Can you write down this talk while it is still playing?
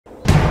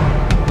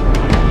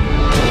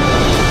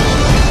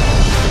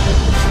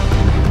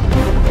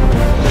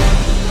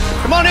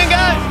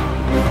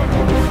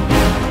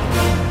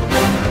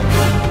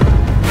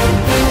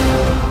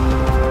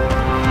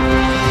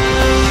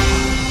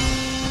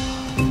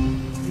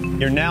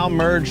You're now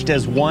merged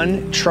as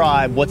one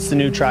tribe. What's the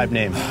new tribe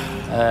name?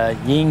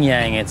 Yin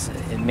Yang.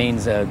 It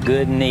means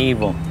good and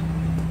evil.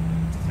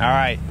 All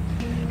right.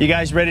 You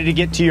guys ready to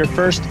get to your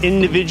first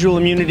individual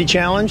immunity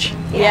challenge?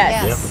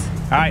 Yes.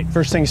 All right,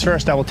 first things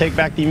first, I will take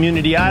back the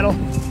immunity idol.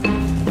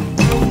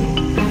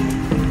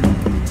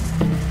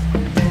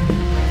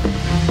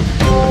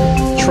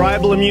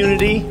 Tribal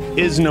immunity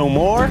is no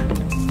more.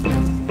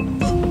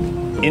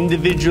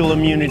 Individual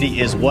immunity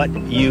is what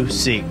you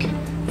seek.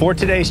 For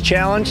today's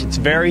challenge, it's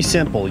very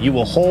simple. You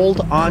will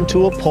hold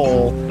onto a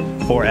pole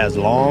for as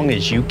long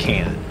as you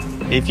can.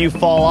 If you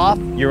fall off,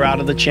 you're out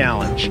of the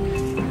challenge.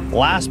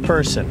 Last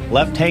person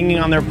left hanging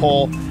on their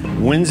pole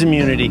wins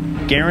immunity,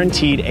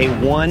 guaranteed a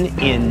 1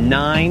 in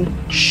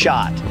 9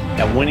 shot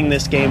at winning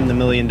this game in the $1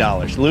 million.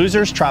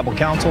 Losers, tribal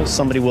council,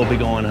 somebody will be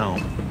going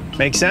home.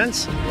 Make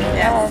sense?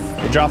 Yes.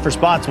 The draw for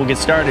spots, we'll get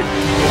started. All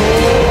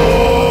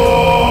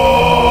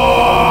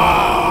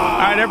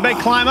right, everybody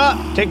climb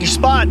up, take your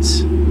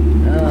spots.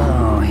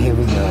 Oh, here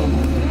we go.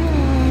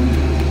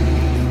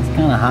 It's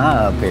kind of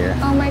high up here.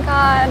 Oh my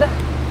God.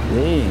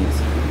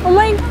 Jeez. Oh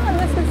my God,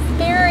 this is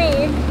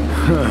scary.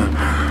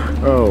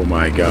 Oh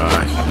my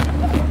gosh.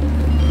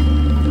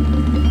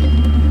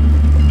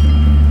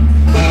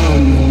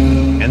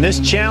 And this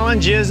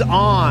challenge is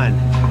on.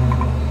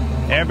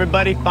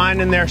 Everybody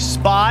finding their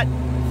spot.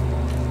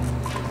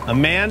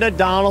 Amanda,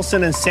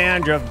 Donaldson, and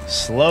Sandra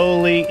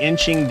slowly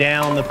inching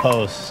down the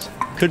post.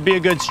 Could be a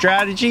good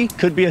strategy,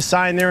 could be a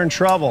sign they're in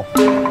trouble.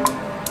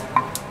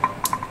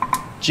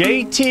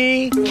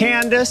 JT,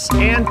 Candace,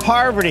 and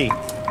Parvati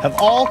have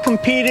all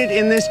competed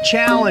in this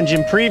challenge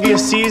in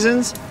previous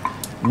seasons.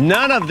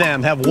 None of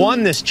them have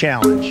won this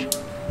challenge.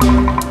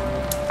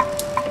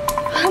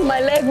 My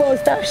leg won't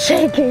stop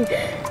shaking.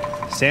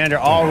 Sandra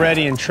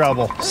already in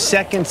trouble,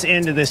 seconds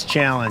into this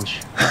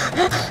challenge.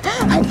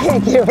 I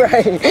can't get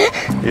right.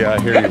 Yeah,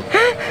 I hear you.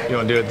 You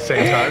want to do it at the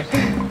same time?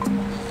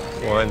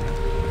 1,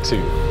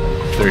 2,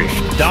 3.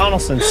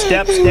 Donaldson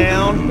steps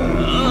down.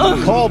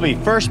 Colby,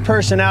 first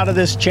person out of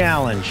this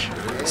challenge.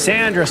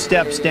 Sandra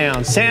steps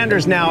down.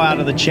 Sandra's now out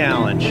of the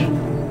challenge.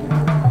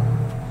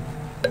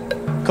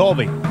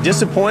 Colby,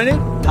 disappointed?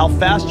 How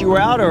fast you were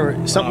out or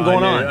something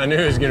going on? I knew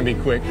it was going to be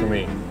quick for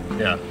me.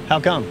 Yeah. How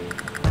come?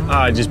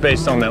 Just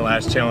based on that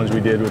last challenge we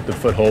did with the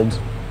footholds.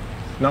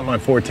 Not my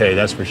forte,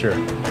 that's for sure.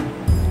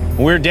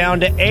 We're down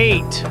to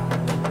 8.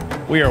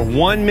 We are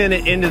 1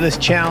 minute into this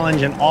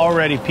challenge and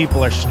already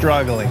people are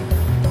struggling.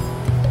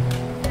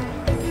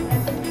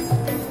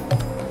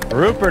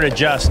 Rupert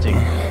adjusting.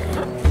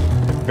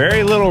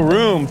 Very little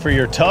room for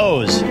your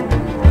toes.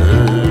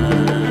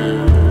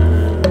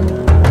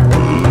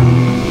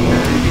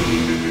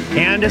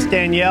 Candace,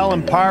 Danielle,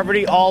 and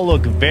Parvati all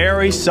look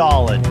very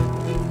solid.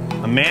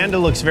 Amanda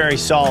looks very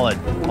solid,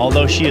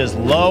 although she is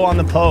low on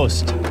the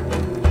post.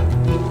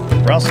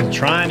 Russell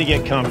trying to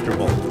get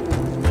comfortable.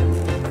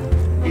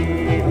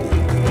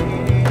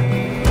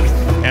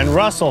 And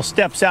Russell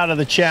steps out of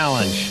the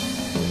challenge.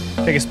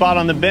 Take a spot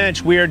on the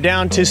bench. We are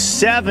down to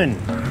 7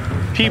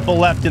 people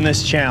left in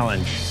this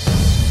challenge.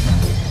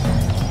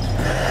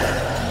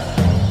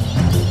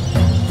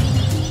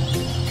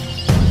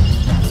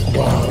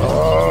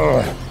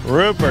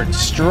 Rupert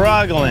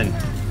struggling,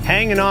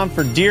 hanging on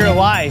for dear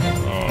life.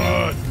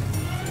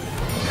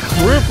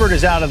 Rupert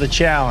is out of the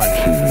challenge,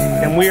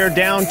 and we are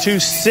down to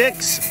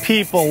 6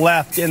 people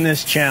left in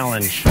this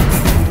challenge.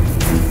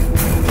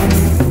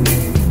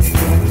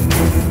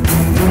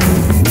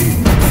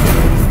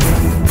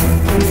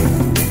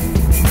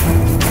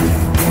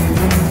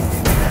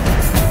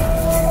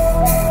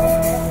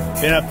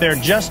 Been up there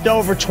just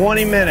over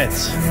 20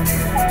 minutes.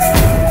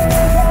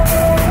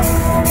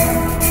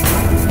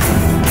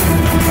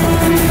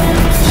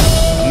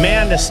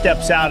 Amanda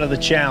steps out of the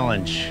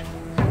challenge.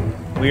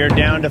 We are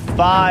down to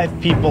 5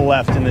 people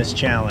left in this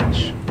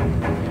challenge.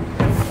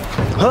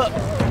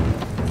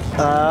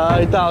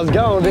 I thought I was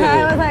going, didn't I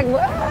you? was like,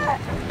 what?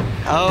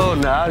 Oh,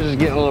 no, I was just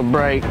getting a little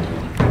break.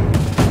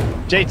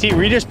 JT,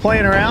 were you just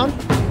playing around?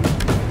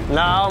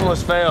 No, I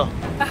almost fell.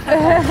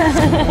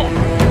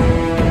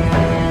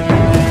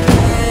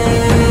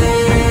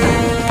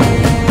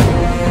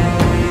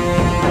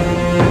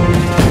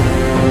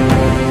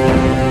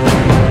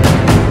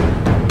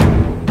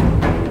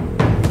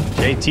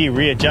 JT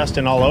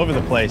readjusting all over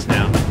the place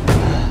now.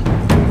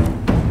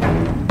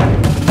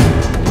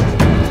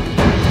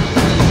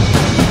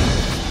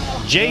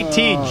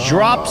 JT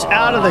drops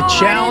out of the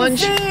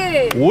challenge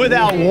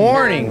without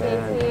warning.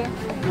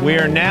 We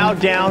are now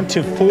down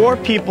to 4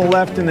 people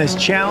left in this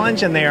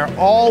challenge, and they are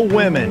all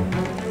women.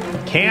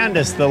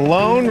 Candace, the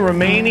lone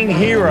remaining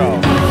hero.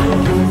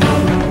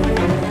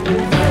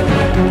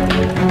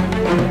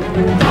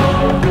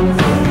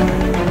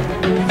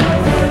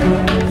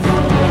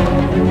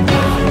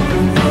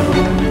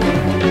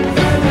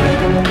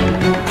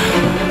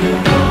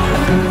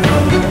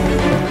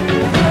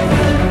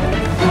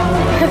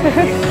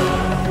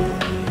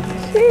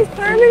 Jeez,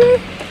 Parvati,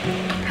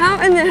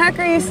 how in the heck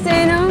are you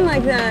staying on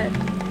like that?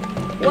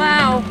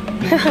 Wow.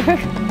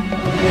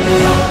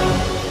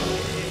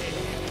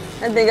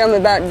 I think I'm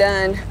about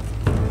done.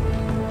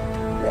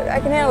 I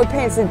can handle the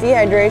pain. It's the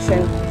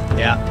dehydration.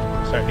 Yeah,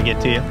 starting to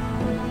get to you.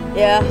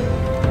 Yeah.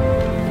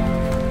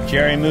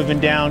 Jerry moving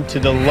down to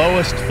the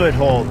lowest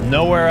foothold,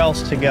 nowhere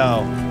else to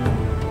go.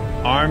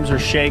 Arms are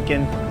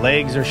shaking,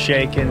 legs are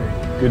shaking.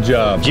 Good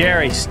job.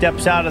 Jerry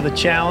steps out of the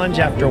challenge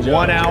after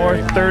 1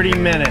 hour, 30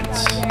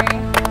 minutes.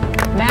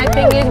 Bad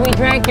thing is we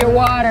drank your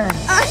water.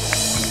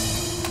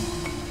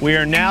 We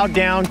are now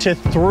down to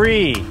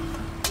 3.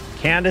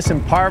 Candace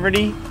and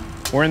Parvati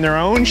were in their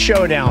own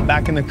showdown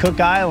back in the Cook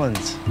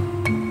Islands.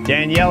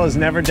 Danielle has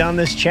never done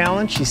this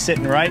challenge. She's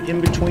sitting right in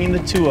between the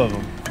two of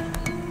them.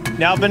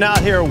 Now been out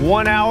here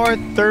 1 hour,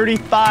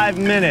 35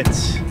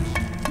 minutes.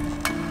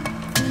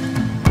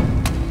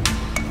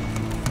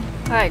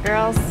 All right,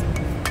 girls.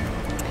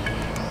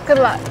 Good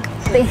luck.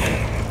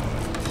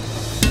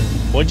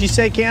 What'd you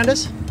say,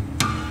 Candace?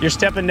 You're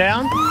stepping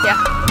down? Yeah.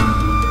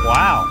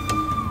 Wow.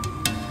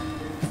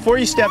 Before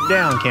you step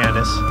down,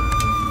 Candace,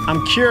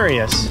 I'm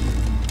curious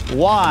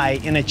why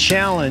in a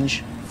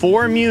challenge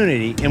for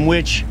immunity in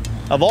which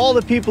of all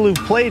the people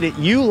who've played it,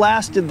 you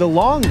lasted the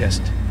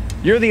longest.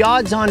 You're the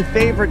odds-on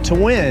favorite to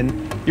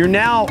win. You're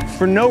now,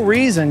 for no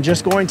reason,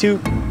 just going to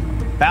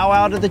bow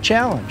out of the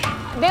challenge.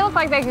 They look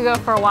like they could go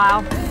for a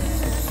while.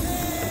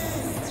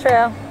 It's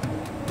true.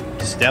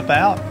 Step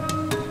out.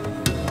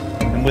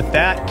 And with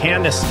that,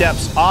 Candace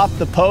steps off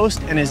the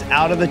post and is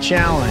out of the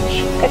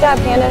challenge. Good job,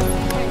 Candace.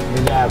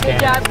 Good job, Good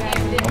job,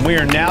 Candace. And we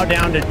are now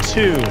down to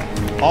 2.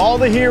 All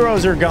the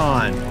heroes are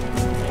gone.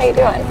 How you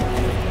doing?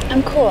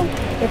 I'm cool.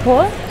 You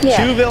cool?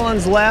 2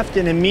 villains left,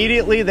 and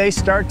immediately they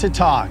start to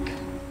talk.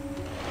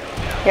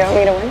 You want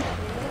me to win?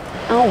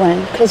 I'll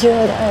win, because you're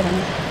the item.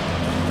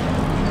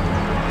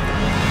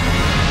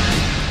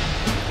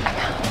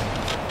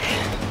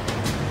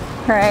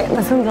 All right,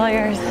 this one's all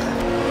yours.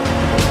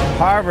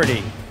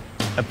 Parvati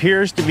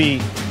appears to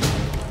be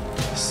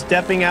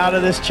stepping out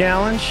of this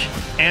challenge,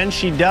 and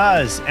she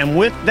does. And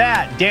with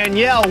that,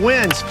 Danielle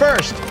wins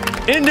first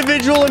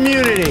individual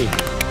immunity.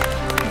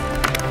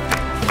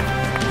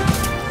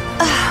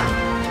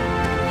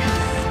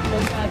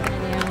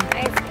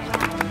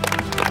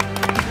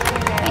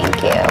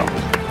 Thank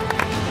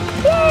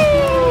you.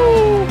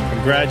 Yay!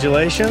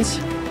 Congratulations.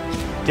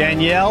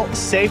 Danielle,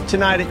 safe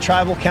tonight at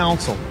Tribal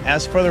Council.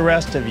 As for the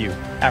rest of you,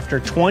 after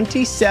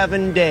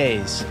 27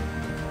 days,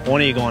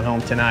 one of you going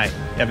home tonight.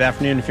 You have the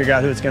afternoon to figure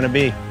out who it's going to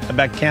be. Come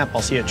back to camp.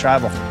 I'll see you at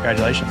Tribal.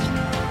 Congratulations.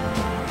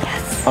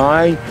 Yes.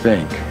 I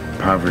think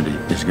Poverty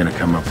is going to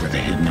come up with a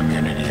hidden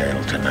immunity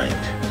idol tonight.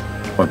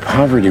 Or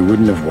Poverty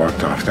wouldn't have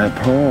walked off that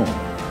pole.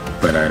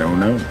 But I don't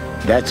know.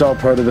 That's all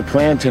part of the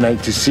plan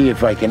tonight, to see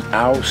if I can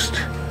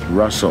oust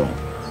Russell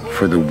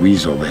for the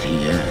weasel that he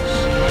is.